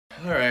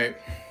All right,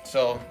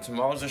 so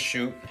tomorrow's a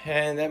shoot,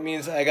 and that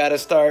means I gotta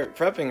start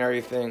prepping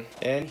everything.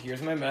 And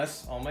here's my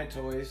mess, all my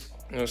toys.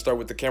 I'm gonna start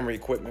with the camera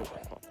equipment.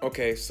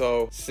 Okay,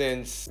 so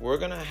since we're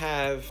gonna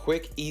have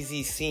quick,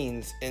 easy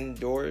scenes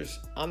indoors,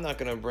 I'm not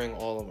gonna bring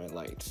all of my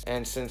lights.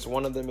 And since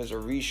one of them is a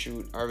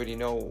reshoot, I already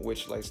know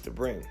which lights to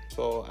bring.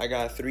 So I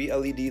got 3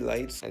 LED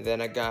lights, and then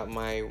I got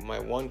my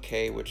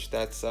 1K, which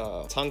that's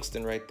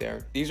tungsten right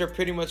there. These are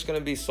pretty much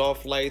gonna be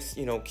soft lights,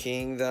 you know,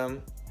 keying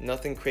them.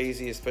 Nothing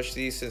crazy,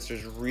 especially since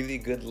there's really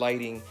good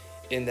lighting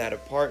in that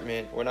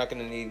apartment. We're not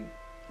gonna need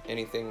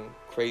anything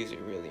crazy,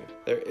 really.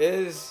 There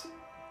is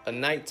a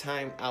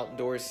nighttime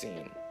outdoor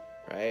scene,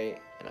 right?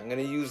 And I'm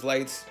gonna use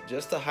lights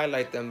just to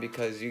highlight them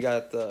because you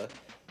got the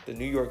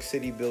New York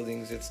City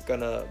buildings. It's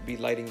gonna be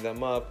lighting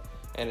them up,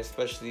 and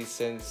especially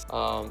since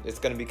it's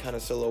gonna be kind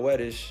of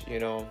silhouette-ish, you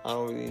know, I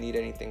don't really need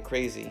anything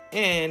crazy.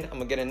 And I'm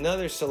gonna get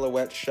another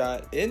silhouette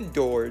shot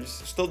indoors.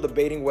 Still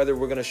debating whether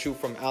we're gonna shoot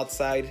from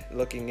outside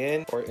looking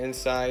in or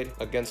inside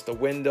against the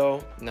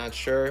window. Not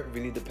sure,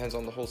 really depends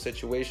on the whole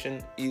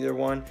situation. Either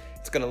one,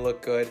 it's gonna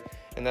look good.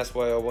 And that's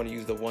why I want to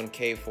use the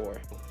 1K for,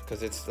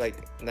 because it's like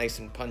nice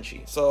and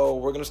punchy. So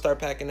we're gonna start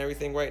packing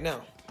everything right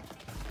now.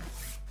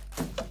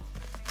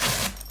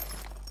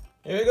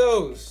 Here it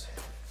goes.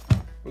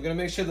 We're gonna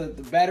make sure that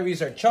the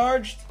batteries are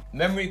charged,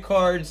 memory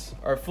cards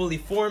are fully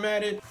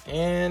formatted,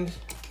 and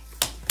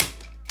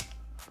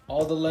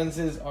all the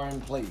lenses are in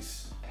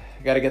place.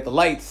 I gotta get the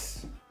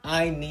lights.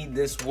 I need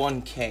this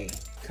 1K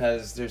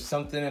because there's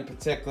something in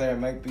particular I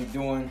might be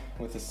doing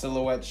with a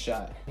silhouette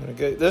shot. I'm gonna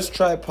get this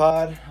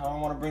tripod. I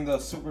don't want to bring the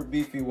super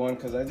beefy one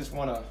because I just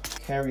want to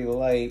carry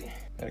light.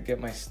 Gotta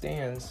get my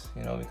stands,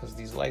 you know, because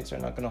these lights are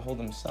not gonna hold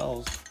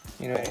themselves.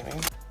 You know what I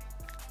mean?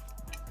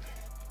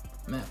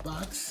 Matte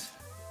box.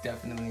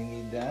 Definitely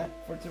need that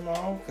for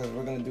tomorrow because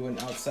we're gonna do an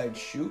outside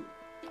shoot.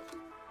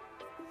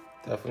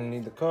 Definitely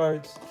need the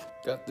cards.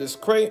 Got this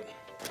crate.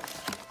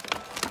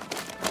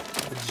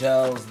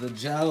 The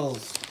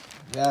gels.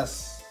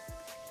 Yes.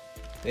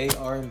 They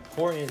are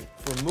important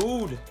for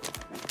mood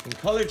and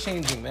color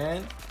changing,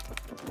 man.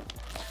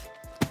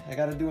 I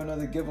gotta do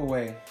another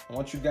giveaway. I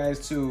want you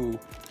guys to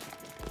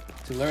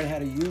learn how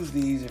to use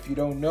these if you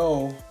don't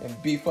know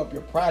and beef up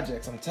your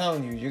projects. I'm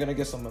telling you, you're gonna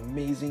get some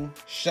amazing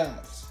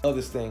shots. Love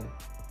this thing.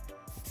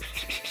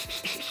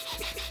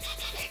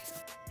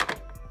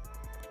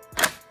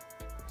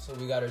 So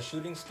we got our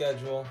shooting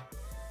schedule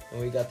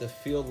and we got the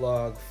field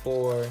log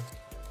for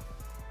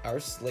our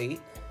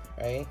slate,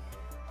 right?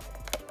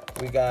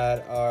 We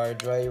got our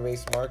dry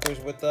erase markers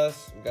with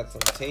us. We got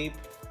some tape.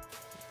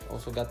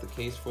 Also got the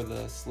case for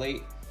the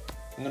slate.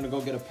 I'm gonna go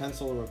get a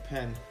pencil or a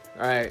pen.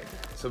 All right,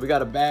 so we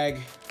got a bag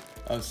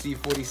of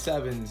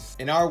C47s.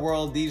 In our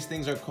world, these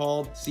things are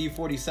called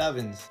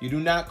C47s. You do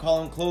not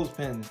call them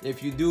clothespins.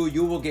 If you do,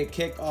 you will get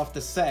kicked off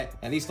the set.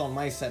 At least on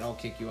my set, I'll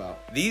kick you out.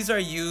 These are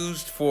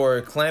used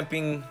for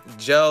clamping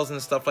gels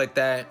and stuff like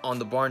that on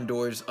the barn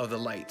doors of the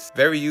lights.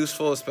 Very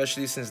useful,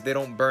 especially since they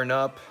don't burn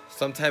up.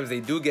 Sometimes they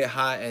do get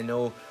hot and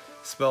they'll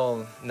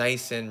smell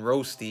nice and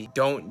roasty.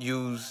 Don't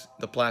use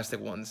the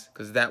plastic ones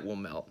because that will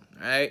melt,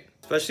 all right?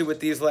 Especially with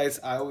these lights,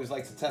 I always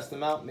like to test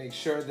them out, make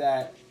sure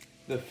that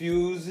the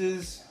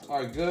fuses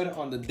are good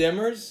on the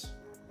dimmers.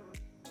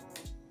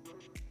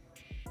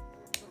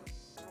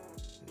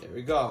 There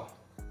we go.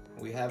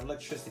 We have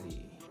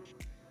electricity.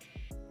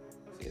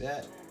 See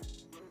that?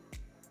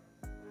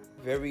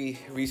 Very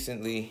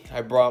recently,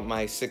 I brought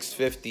my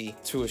 650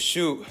 to a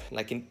shoot.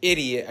 Like an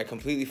idiot, I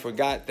completely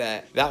forgot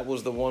that that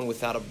was the one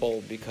without a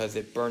bulb because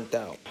it burnt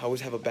out. I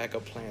always have a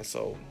backup plan,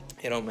 so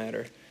it don't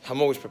matter.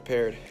 I'm always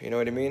prepared, you know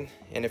what I mean?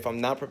 And if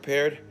I'm not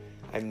prepared,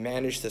 I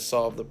managed to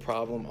solve the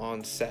problem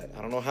on set.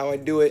 I don't know how I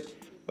do it,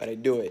 but I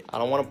do it. I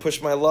don't want to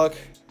push my luck,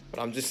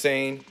 but I'm just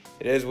saying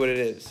it is what it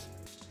is.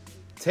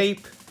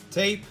 Tape,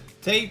 tape,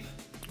 tape.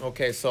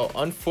 Okay, so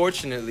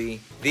unfortunately,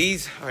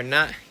 these are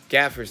not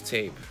gaffer's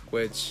tape,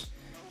 which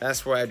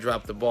that's where I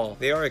dropped the ball.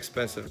 They are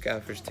expensive,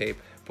 gaffer's tape,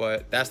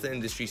 but that's the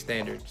industry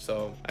standard.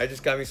 So I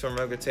just got me some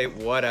regular tape,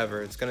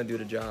 whatever, it's gonna do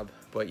the job.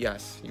 But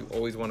yes, you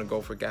always wanna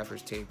go for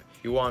gaffer's tape.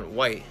 You want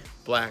white,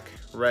 black,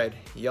 red,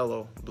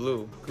 yellow,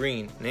 blue,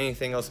 green, and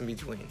anything else in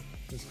between.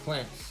 These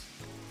clamps,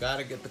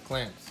 gotta get the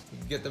clamps. You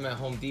can get them at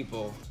Home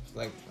Depot. It's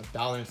like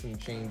 $1 and some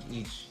change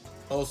each.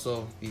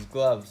 Also, these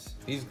gloves.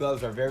 These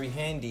gloves are very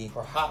handy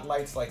for hot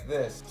lights like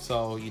this.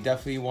 So you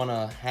definitely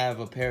wanna have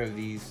a pair of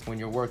these when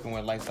you're working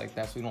with lights like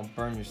that so you don't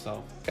burn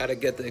yourself. Gotta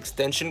get the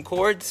extension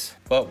cords,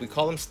 but we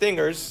call them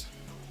stingers.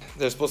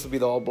 They're supposed to be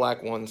the all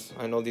black ones.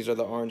 I know these are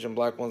the orange and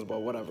black ones,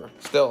 but whatever.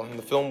 Still, in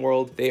the film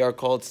world, they are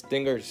called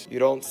stingers. You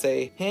don't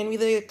say, hand me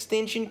the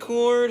extension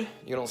cord.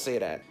 You don't say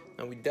that.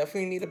 And we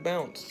definitely need a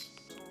bounce,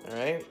 all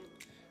right?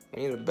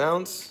 We need a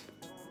bounce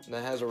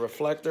that has a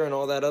reflector and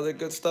all that other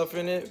good stuff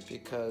in it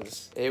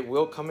because it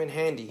will come in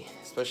handy,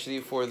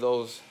 especially for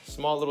those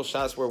small little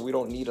shots where we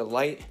don't need a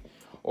light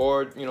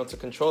or, you know, to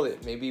control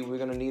it. Maybe we're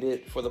gonna need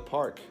it for the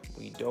park.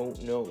 We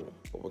don't know,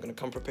 but we're gonna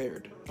come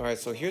prepared. All right,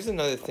 so here's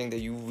another thing that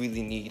you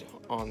really need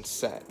on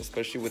set,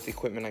 especially with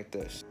equipment like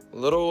this. A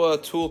little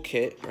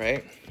toolkit,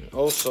 right?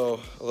 Also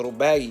a little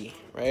baggie,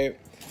 right?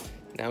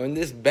 Now in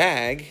this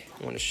bag,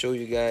 I wanna show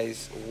you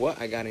guys what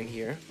I got in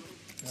here.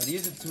 Now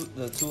these are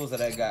the tools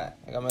that I got.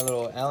 I got my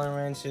little Allen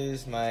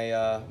wrenches,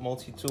 my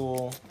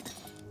multi-tool.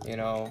 You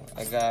know,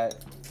 I got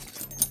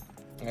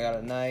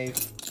a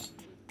knife.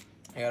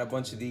 I got a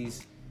bunch of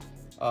these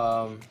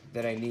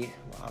that I need.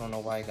 Well, I don't know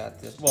why I got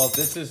this. Well,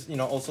 this is, you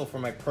know, also for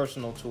my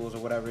personal tools or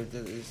whatever.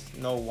 There's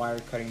no wire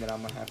cutting that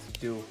I'm gonna have to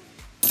do,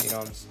 you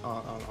know,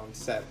 on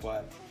set.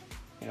 But,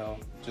 you know,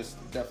 just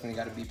definitely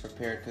got to be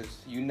prepared because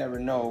you never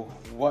know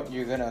what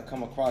you're gonna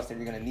come across that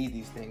you're gonna need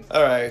these things.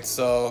 All right,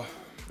 so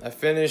I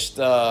finished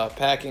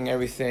packing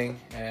everything,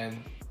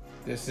 and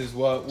this is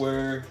what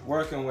we're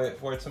working with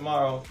for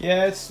tomorrow.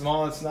 Yeah, it's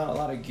small, it's not a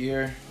lot of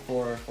gear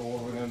for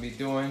what we're gonna be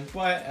doing,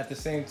 but at the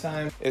same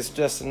time, it's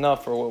just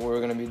enough for what we're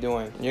gonna be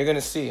doing. And you're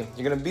gonna see,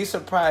 you're gonna be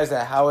surprised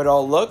at how it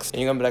all looks, and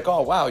you're gonna be like,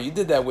 oh wow, you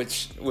did that with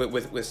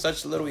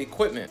such little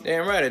equipment.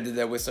 Damn right I did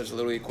that with such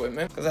little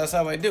equipment, because that's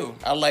how I do.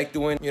 I like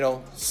doing, you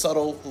know,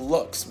 subtle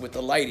looks with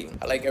the lighting.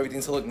 I like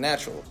everything to look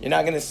natural. You're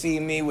not gonna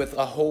see me with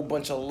a whole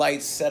bunch of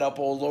lights set up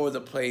all over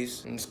the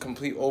place, and it's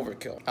complete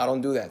overkill. I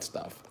don't do that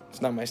stuff.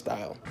 It's not my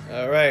style.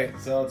 All right,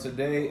 so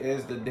today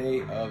is the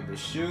day of the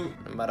shoot.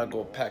 I'm about to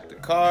go pack the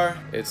car.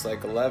 It's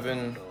like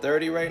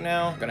 11:30 right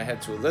now. I'm gonna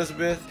head to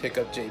Elizabeth, pick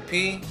up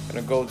JP.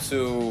 Gonna go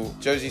to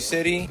Jersey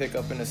City, pick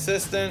up an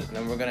assistant, and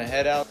then we're gonna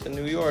head out to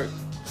New York,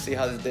 see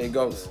how this day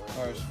goes.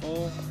 Car is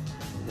full,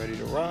 ready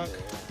to rock.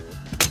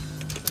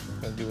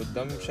 Gonna do a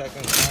dummy check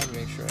inside,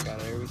 make sure I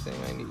got everything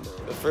I need.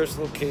 The first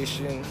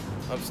location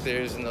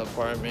upstairs in the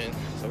apartment,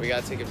 so we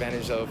gotta take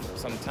advantage of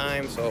some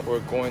time. So we're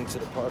going to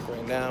the park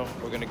right now.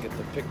 We're gonna get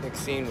the picnic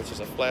scene, which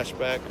is a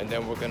flashback, and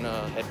then we're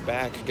gonna head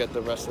back, get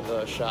the rest of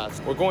the shots.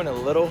 We're going a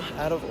little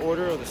out of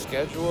order of the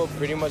schedule.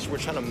 Pretty much we're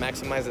trying to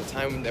maximize the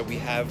time that we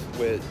have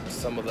with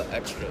some of the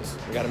extras.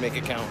 We gotta make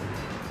it count.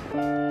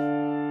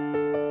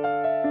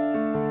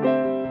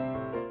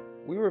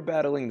 We were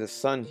battling the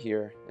sun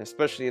here,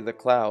 especially the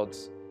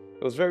clouds.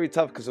 It was very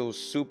tough because it was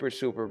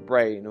super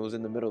bright and it was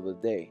in the middle of the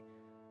day.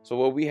 So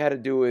what we had to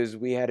do is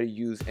we had to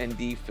use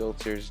ND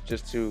filters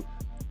just to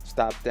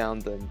stop down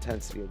the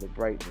intensity of the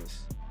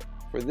brightness.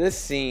 For this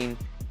scene,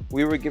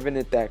 we were giving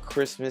it that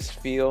Christmas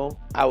feel.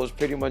 I was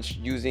pretty much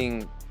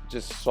using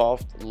just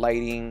soft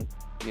lighting,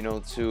 you know,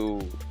 to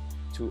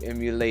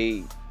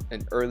emulate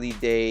an early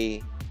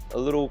day, a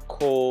little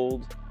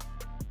cold,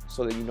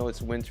 so that you know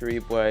it's wintry,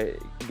 but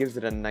it gives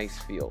it a nice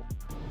feel.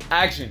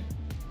 Action.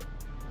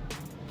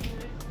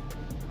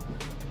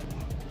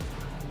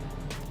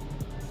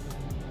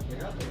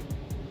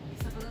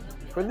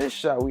 For this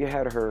shot, we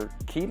had her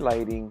key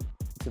lighting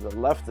to the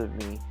left of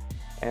me,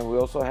 and we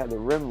also had the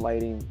rim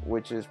lighting,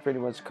 which is pretty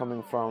much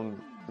coming from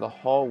the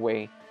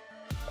hallway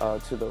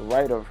to the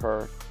right of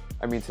her,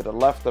 to the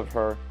left of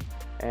her,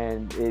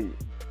 and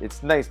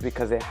it's nice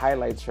because it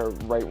highlights her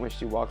right when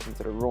she walks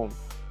into the room.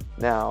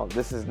 Now,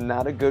 this is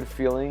not a good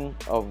feeling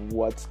of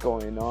what's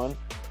going on.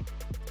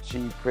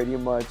 She pretty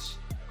much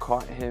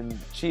caught him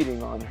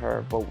cheating on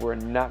her, but we're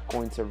not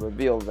going to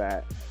reveal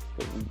that,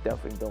 because we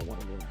definitely don't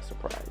want to ruin the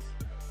surprise.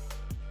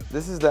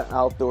 This is the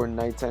outdoor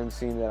nighttime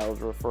scene that I was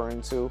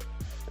referring to,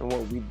 and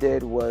what we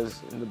did was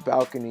in the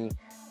balcony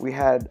we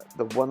had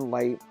the one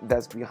light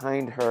that's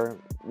behind her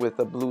with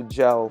a blue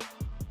gel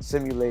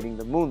simulating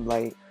the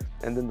moonlight,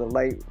 and then the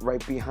light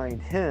right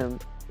behind him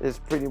is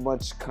pretty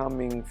much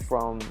coming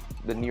from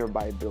the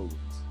nearby buildings.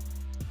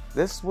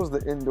 This was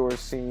the indoor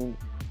scene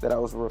that I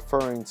was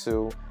referring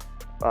to,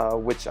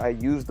 which I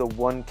used the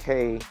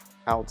 1K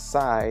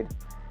outside,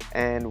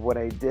 and what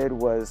I did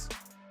was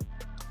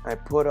I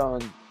put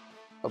on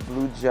a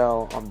blue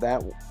gel on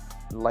that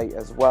light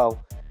as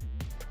well,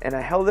 and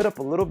I held it up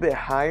a little bit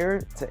higher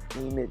to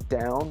aim it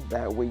down.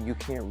 That way you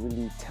can't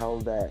really tell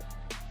that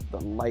the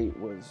light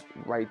was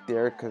right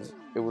there because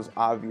it was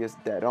obvious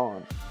dead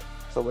on.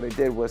 So what I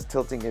did was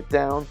tilting it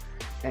down,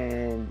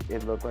 and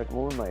it looked like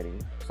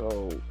moonlighting.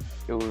 So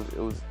it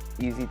was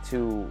easy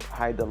to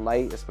hide the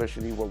light,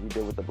 especially what we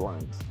did with the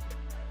blinds.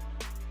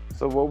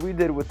 So what we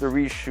did with the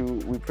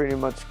reshoot, we pretty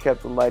much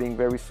kept the lighting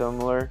very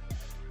similar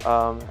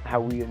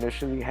how we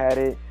initially had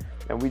it,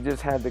 and we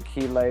just had the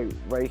key light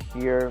right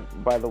here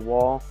by the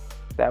wall.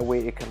 That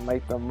way it can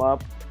light them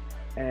up,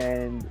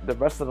 and the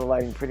rest of the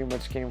lighting pretty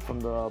much came from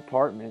the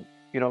apartment.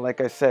 You know, like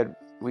I said,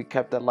 we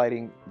kept that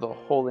lighting the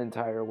whole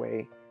entire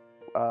way.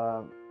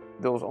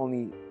 There was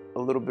only a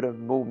little bit of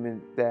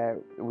movement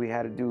that we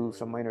had to do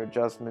some minor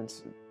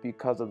adjustments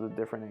because of the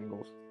different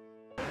angles.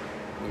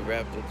 We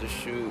wrapped up the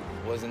shoot.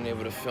 Wasn't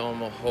able to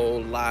film a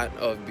whole lot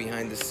of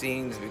behind the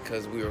scenes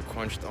because we were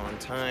crunched on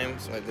time,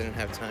 so I didn't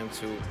have time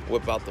to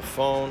whip out the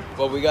phone.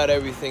 But we got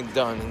everything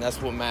done, and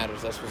that's what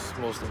matters. That's what's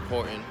most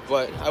important.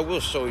 But I will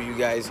show you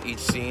guys each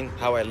scene,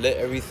 how I lit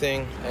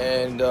everything,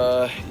 and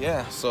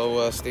yeah,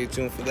 so stay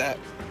tuned for that.